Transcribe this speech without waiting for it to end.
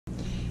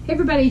Hey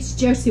everybody, it's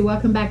Josie.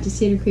 Welcome back to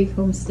Cedar Creek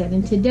Homestead.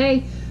 And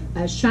today,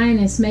 Cheyenne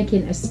is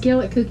making a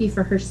skillet cookie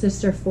for her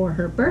sister for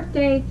her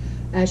birthday.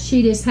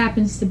 She just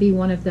happens to be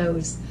one of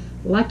those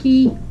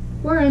lucky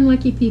or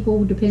unlucky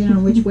people, depending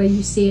on which way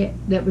you see it,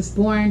 that was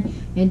born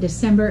in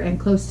December and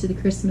close to the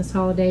Christmas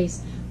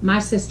holidays. My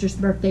sister's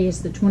birthday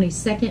is the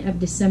 22nd of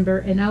December,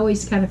 and I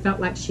always kind of felt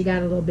like she got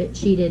a little bit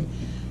cheated.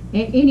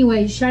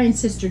 Anyway, Cheyenne's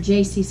sister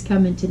JC's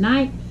coming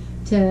tonight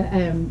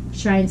to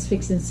Cheyenne's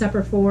fixing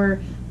supper for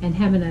her and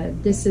having a,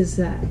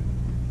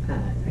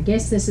 I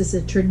guess this is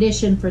a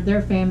tradition for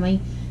their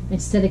family.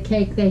 Instead of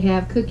cake, they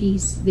have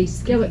cookies, these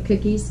skillet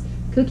cookies,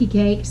 cookie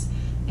cakes.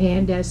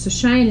 And so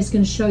Cheyenne is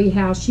going to show you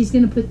how she's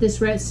going to put this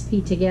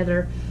recipe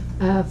together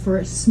for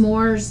a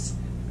s'mores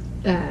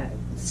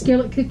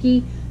skillet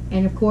cookie.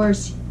 And of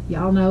course,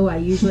 y'all know I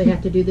usually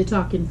have to do the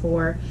talking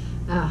for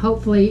her.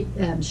 Hopefully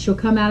she'll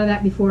come out of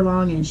that before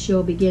long and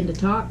she'll begin to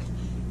talk,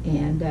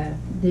 and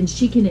then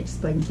she can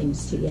explain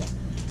things to you.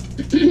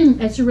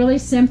 It's a really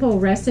simple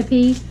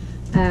recipe.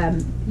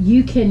 The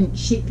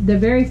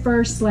very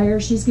first layer,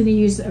 she's going to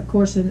use, of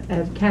course,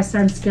 a cast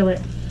iron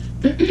skillet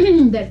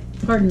that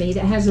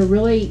has a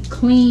really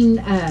clean,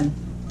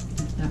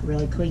 not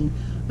really clean,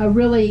 a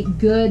really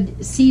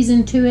good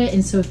season to it,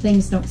 and so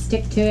things don't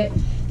stick to it.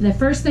 And the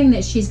first thing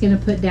that she's going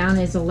to put down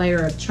is a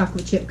layer of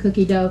chocolate chip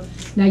cookie dough.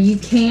 Now you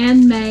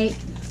can make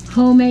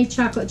homemade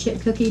chocolate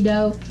chip cookie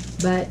dough,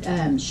 but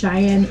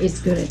Cheyenne is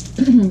going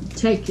to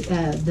take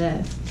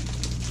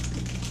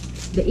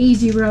the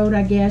easy road,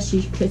 I guess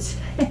you could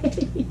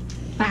say,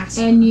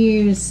 and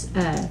use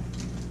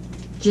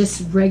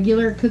just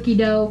regular cookie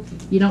dough.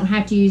 You don't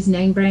have to use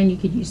name brand. You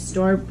could use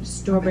store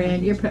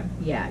brand. You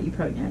probably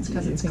not,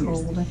 because it's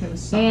cold. If it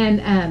was soft.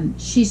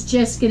 And she's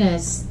just gonna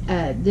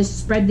just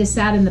spread this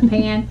out in the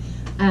pan.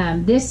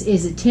 This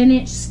is a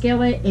 10-inch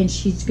skillet, and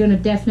she's gonna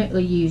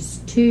definitely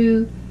use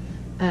two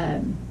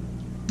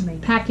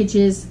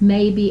packages,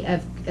 maybe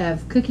of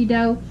cookie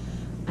dough.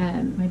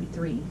 Maybe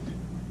three.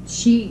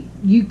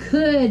 You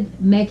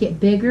could make it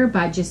bigger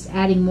by just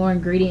adding more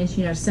ingredients.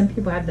 You know, some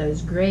people have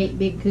those great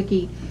big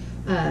cookie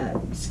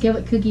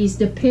skillet cookies,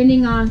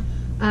 depending on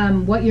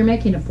what you're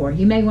making it for.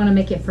 You may want to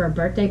make it for a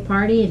birthday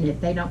party, and if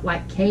they don't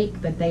like cake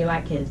but they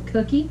like a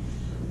cookie,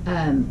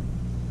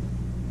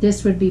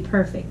 this would be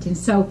perfect. And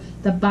so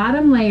the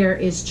bottom layer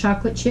is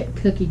chocolate chip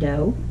cookie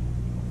dough.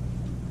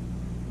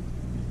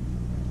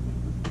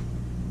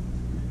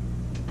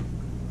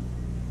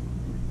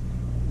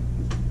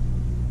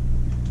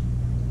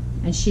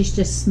 And she's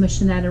just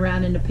smushing that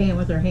around in the pan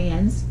with her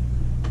hands.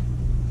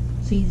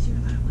 It's easier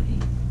that way.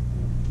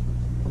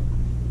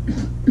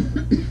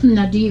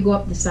 Now, do you go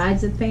up the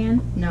sides of the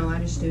pan? No, I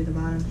just do the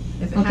bottom.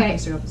 If it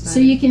happens to go up the side. So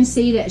you can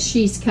see that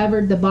she's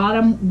covered the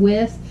bottom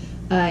with,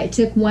 it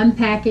took one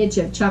package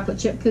of chocolate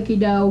chip cookie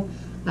dough,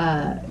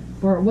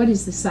 or what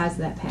is the size of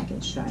that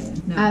package,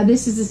 Cheyenne? No.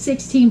 This is a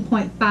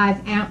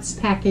 16.5 ounce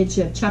package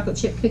of chocolate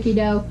chip cookie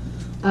dough.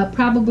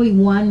 Probably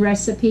one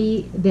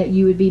recipe that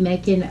you would be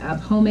making of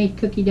homemade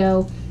cookie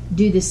dough.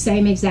 Do the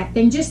same exact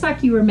thing, just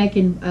like you were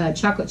making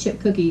chocolate chip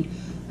cookie.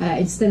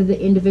 Instead of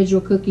the individual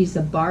cookies,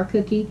 the bar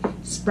cookie,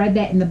 spread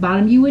that in the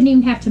bottom. You wouldn't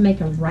even have to make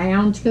a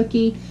round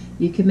cookie.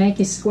 You could make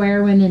a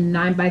square one in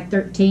 9 by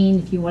 13.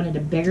 If you wanted a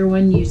bigger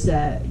one, use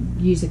a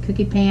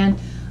cookie pan.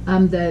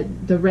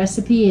 The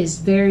recipe is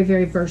very,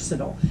 very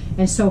versatile.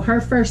 And so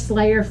her first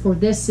layer for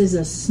this is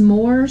a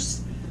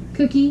s'mores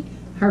cookie.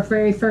 Her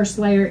very first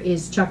layer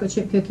is chocolate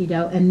chip cookie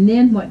dough, and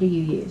then what do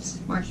you use?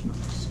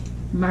 Marshmallows.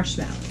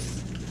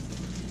 Marshmallows.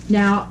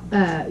 Now,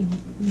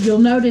 you'll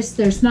notice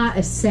there's not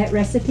a set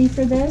recipe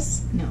for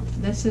this. No,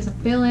 this is a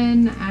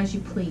fill-in as you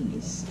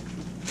please.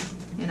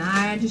 And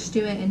I just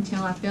do it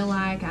until I feel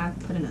like I've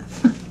put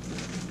enough.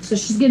 So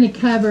she's going to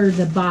cover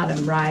the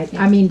bottom, right?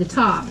 Yeah. I mean the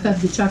top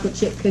of the chocolate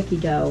chip cookie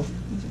dough.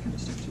 These are kind of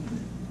stuck together.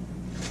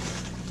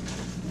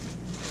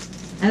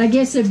 And I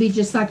guess it would be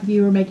just like if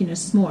you were making a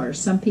s'more.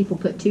 Some people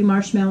put 2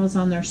 marshmallows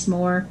on their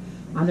s'more,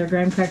 on their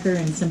graham cracker,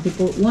 and some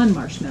people put 1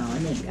 marshmallow.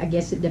 And I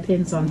guess it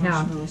depends on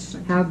how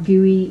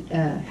gooey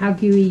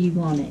you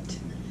want it.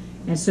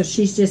 And so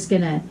she's just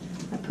gonna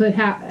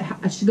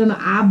she's gonna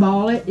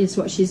eyeball it. Is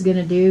what she's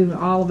gonna do.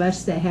 All of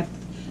us that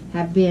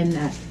have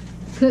been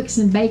cooks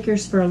and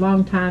bakers for a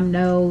long time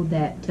know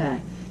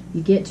that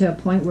you get to a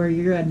point where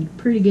you're a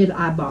pretty good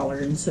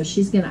eyeballer. And so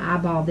she's gonna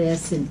eyeball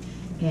this, and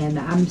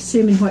I'm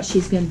assuming what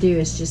she's going to do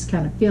is just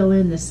kind of fill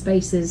in the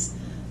spaces.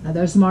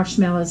 Those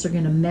marshmallows are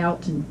going to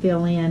melt and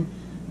fill in.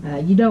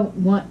 You don't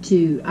want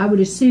to, I would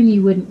assume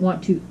you wouldn't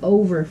want to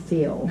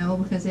overfill. No,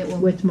 because it will.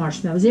 With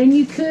marshmallows. And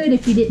you could,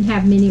 if you didn't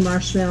have many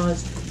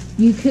marshmallows,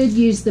 you could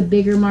use the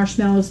bigger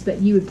marshmallows, but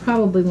you would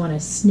probably want to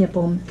snip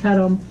them, cut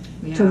them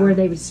to where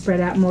they would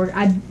spread out more.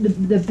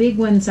 The big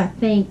ones, I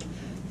think,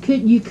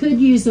 you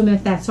could use them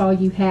if that's all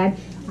you had.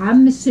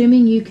 I'm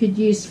assuming you could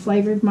use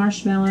flavored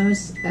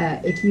marshmallows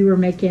if you were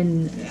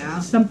making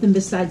something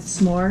besides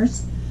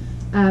s'mores.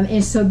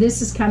 And so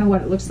this is kind of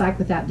what it looks like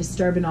without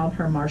disturbing all of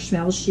her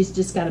marshmallows. She's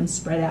just got them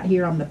spread out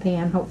here on the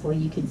pan. Hopefully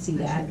you can see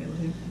that.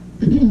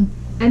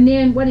 And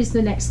then what is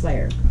the next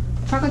layer?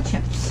 Chocolate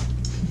chips.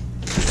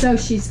 So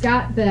she's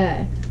got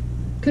the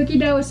cookie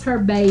dough as her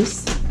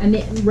base, and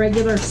then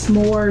regular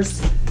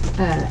s'mores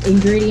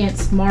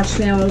ingredients,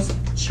 marshmallows,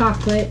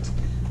 chocolate,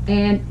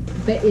 and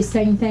but it's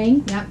same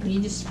thing. Yep, you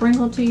just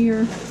sprinkle to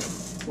your.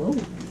 Whoa.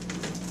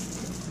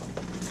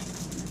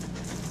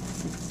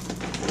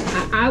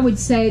 I would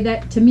say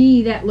that, to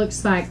me, that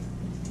looks like,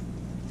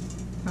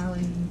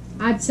 Probably.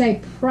 I'd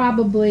say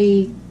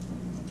probably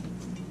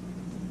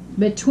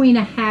between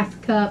a half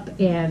cup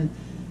and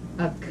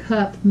a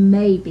cup,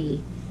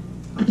 maybe.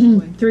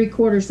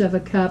 3/4 of a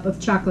cup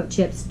of chocolate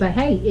chips. But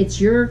hey, it's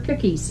your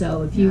cookie,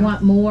 so if you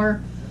want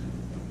more,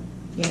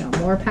 you know,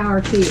 more power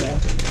to you.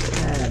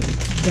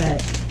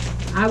 But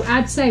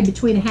I'd say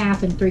between a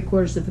half and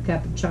 3/4 of a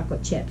cup of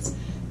chocolate chips.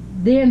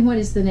 Then what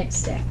is the next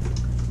step?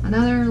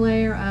 Another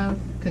layer of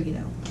cookie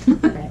dough.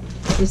 Okay.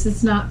 This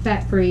is not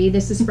fat free.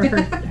 This is for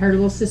her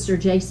little sister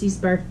Josie's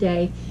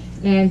birthday,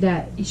 and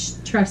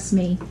trust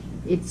me,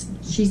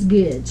 she's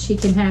good. She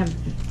can have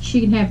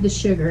the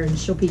sugar, and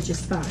she'll be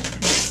just fine.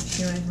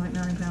 She weighs like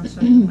 9 pounds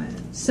soaking wet.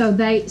 So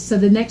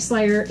the next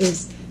layer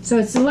is, so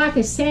it's like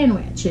a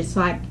sandwich. It's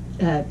like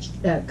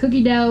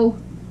cookie dough,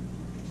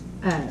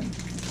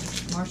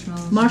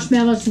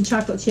 marshmallows and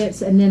chocolate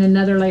chips, and then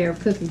another layer of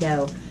cookie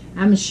dough.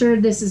 I'm sure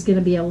this is going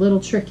to be a little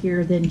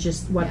trickier than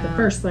just what the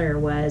first layer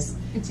was.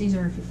 It's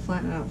easier if you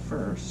flatten it out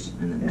first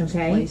and then just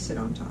place it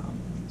on top.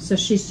 So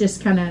she's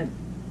just kind of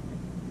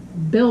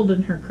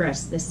building her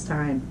crust this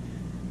time.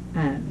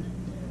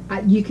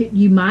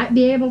 You might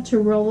be able to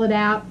roll it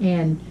out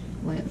and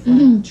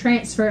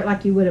transfer it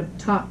like you would have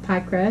top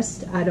pie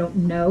crust. I don't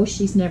know.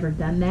 She's never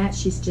done that.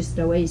 She's just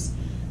always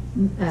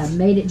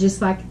made it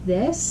just like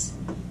this,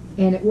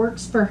 and it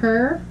works for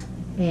her.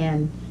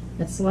 And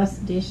it's less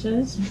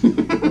dishes,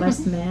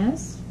 less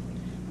mess.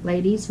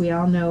 Ladies, we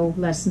all know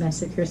less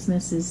mess at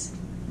Christmas is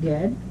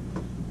good.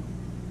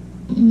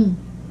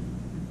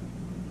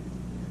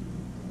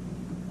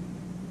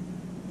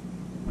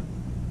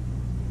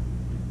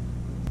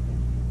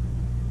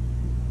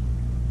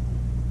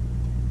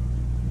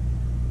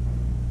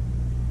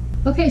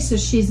 Okay, so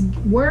she's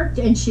worked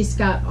and she's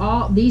got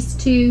all these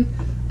two,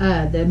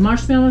 the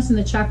marshmallows and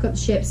the chocolate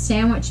chips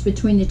sandwiched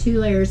between the two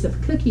layers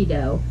of cookie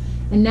dough.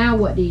 And now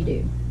what do you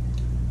do?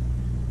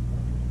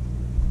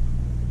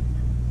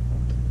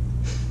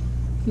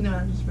 You know,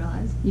 I just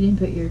realized. You didn't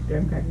put your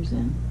graham crackers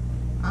in.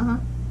 Uh-huh.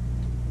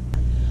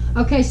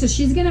 Okay, so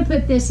she's going to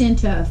put this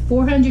into a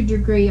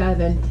 400-degree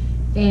oven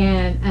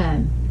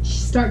and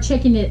start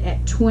checking it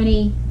at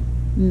 20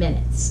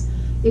 minutes.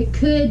 It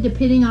could,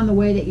 depending on the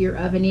way that your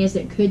oven is,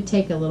 it could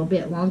take a little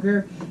bit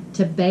longer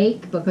to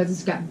bake because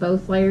it's got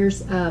both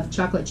layers of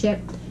chocolate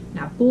chip.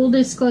 Now, full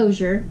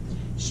disclosure,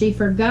 she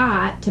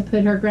forgot to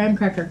put her graham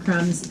cracker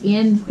crumbs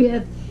in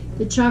with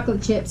the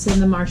chocolate chips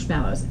and the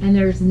marshmallows, and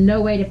there's no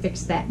way to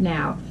fix that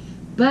now.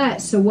 But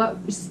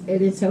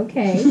it's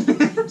okay.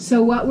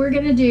 So what we're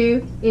going to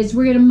do is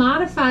we're going to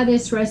modify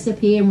this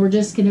recipe, and we're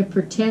just going to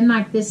pretend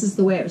like this is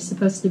the way it was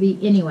supposed to be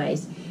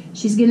anyways.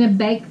 She's going to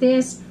bake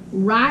this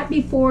right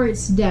before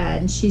it's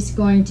done. She's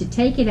going to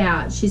take it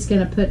out. She's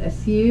going to put a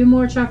few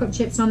more chocolate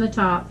chips on the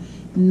top,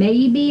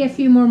 maybe a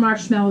few more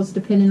marshmallows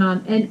depending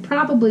on, and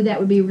probably that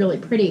would be really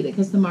pretty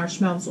because the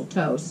marshmallows will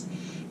toast.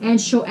 And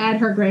she'll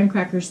add her graham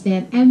crackers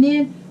then, and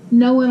then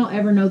no one will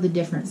ever know the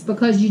difference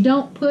because you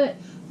don't put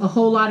a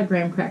whole lot of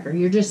graham cracker.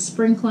 You're just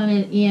sprinkling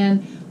it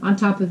in on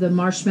top of the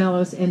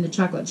marshmallows and the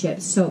chocolate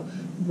chips. So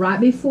right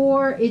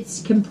before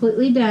it's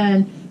completely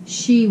done,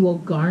 she will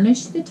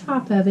garnish the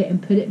top of it and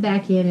put it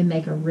back in and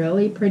make a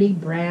really pretty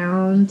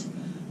browned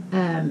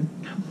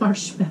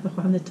marshmallow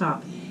on the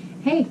top.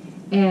 Hey,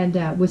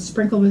 and was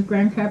sprinkled with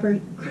graham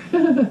cracker.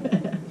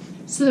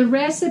 So the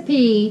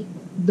recipe,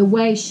 the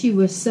way she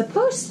was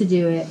supposed to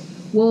do it,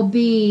 will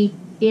be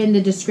in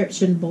the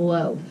description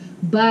below.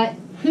 But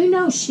who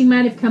knows, she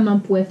might have come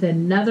up with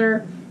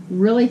another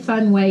really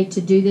fun way to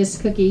do this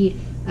cookie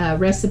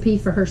recipe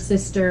for her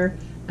sister.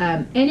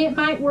 And it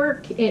might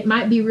work. It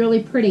might be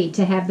really pretty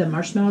to have the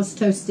marshmallows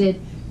toasted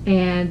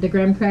and the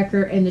graham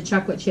cracker and the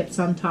chocolate chips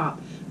on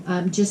top.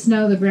 Just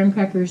know the graham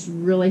cracker is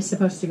really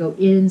supposed to go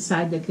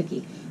inside the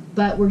cookie.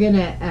 But we're going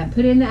to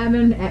put it in the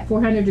oven at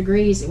 400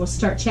 degrees. It will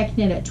start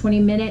checking it at 20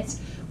 minutes.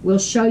 We'll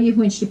show you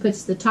when she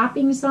puts the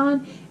toppings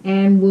on,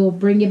 and we'll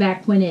bring you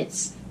back when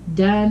it's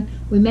done.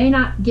 We may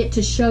not get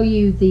to show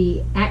you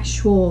the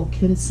actual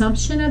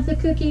consumption of the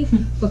cookie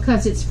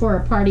because it's for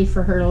a party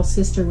for her little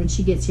sister when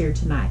she gets here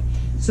tonight.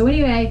 So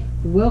anyway,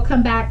 we'll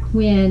come back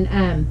when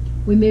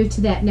we move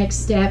to that next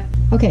step.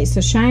 Okay,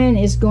 so Cheyenne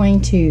is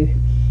going to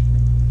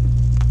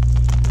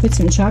put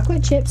some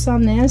chocolate chips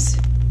on this.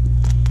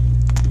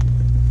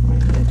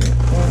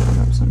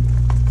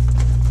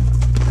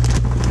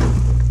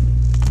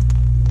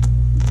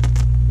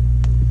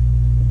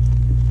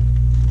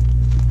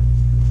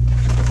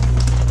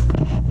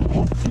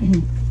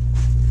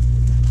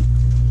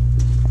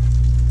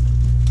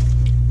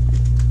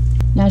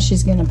 Now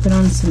she's going to put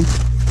on some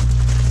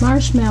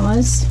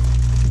marshmallows.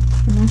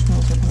 The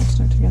marshmallows are kind of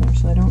stuck together,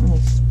 so they don't really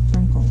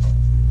sprinkle.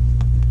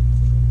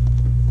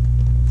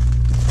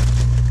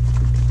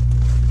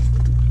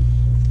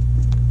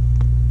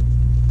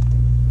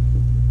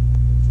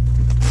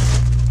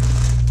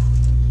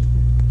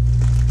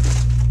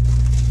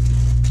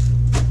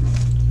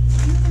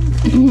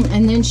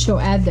 then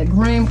she'll add the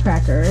graham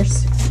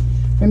crackers.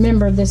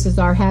 Remember, this is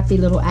our happy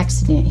little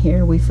accident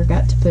here. We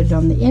forgot to put it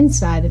on the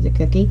inside of the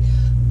cookie,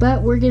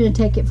 but we're going to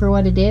take it for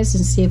what it is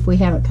and see if we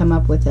haven't come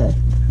up with a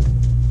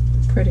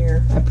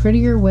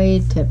prettier way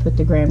to put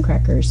the graham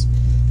crackers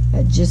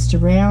just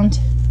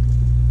around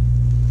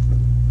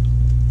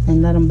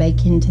and let them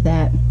bake into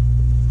that.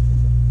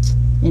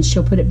 And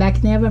she'll put it back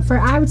in the oven for,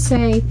 I would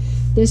say,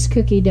 this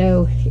cookie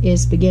dough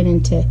is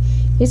beginning to,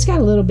 it's got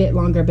a little bit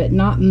longer, but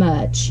not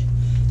much.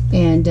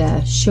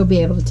 And she'll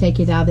be able to take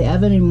it out of the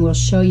oven, and we'll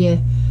show you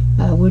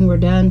when we're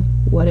done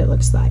what it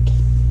looks like.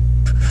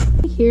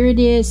 Here it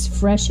is,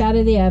 fresh out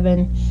of the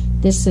oven.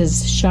 This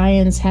is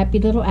Cheyenne's happy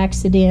little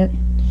accident.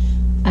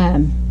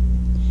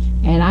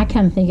 And I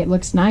kind of think it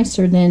looks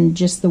nicer than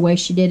just the way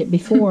she did it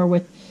before.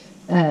 With,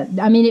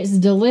 I mean, it's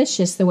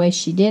delicious the way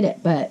she did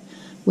it, but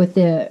with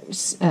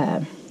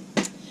the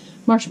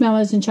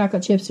marshmallows and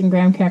chocolate chips and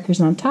graham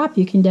crackers on top,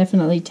 you can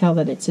definitely tell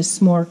that it's a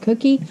s'more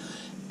cookie.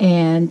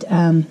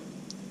 And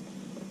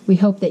we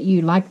hope that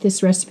you like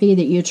this recipe,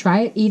 that you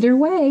try it either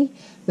way,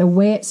 the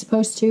way it's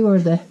supposed to, or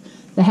the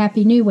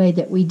happy new way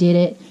that we did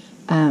it.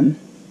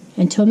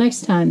 Until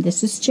next time,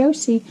 this is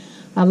Josie.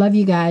 I love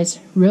you guys,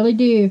 really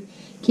do.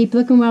 Keep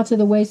looking well to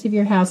the ways of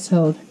your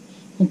household.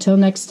 Until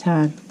next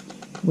time,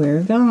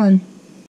 we're gone.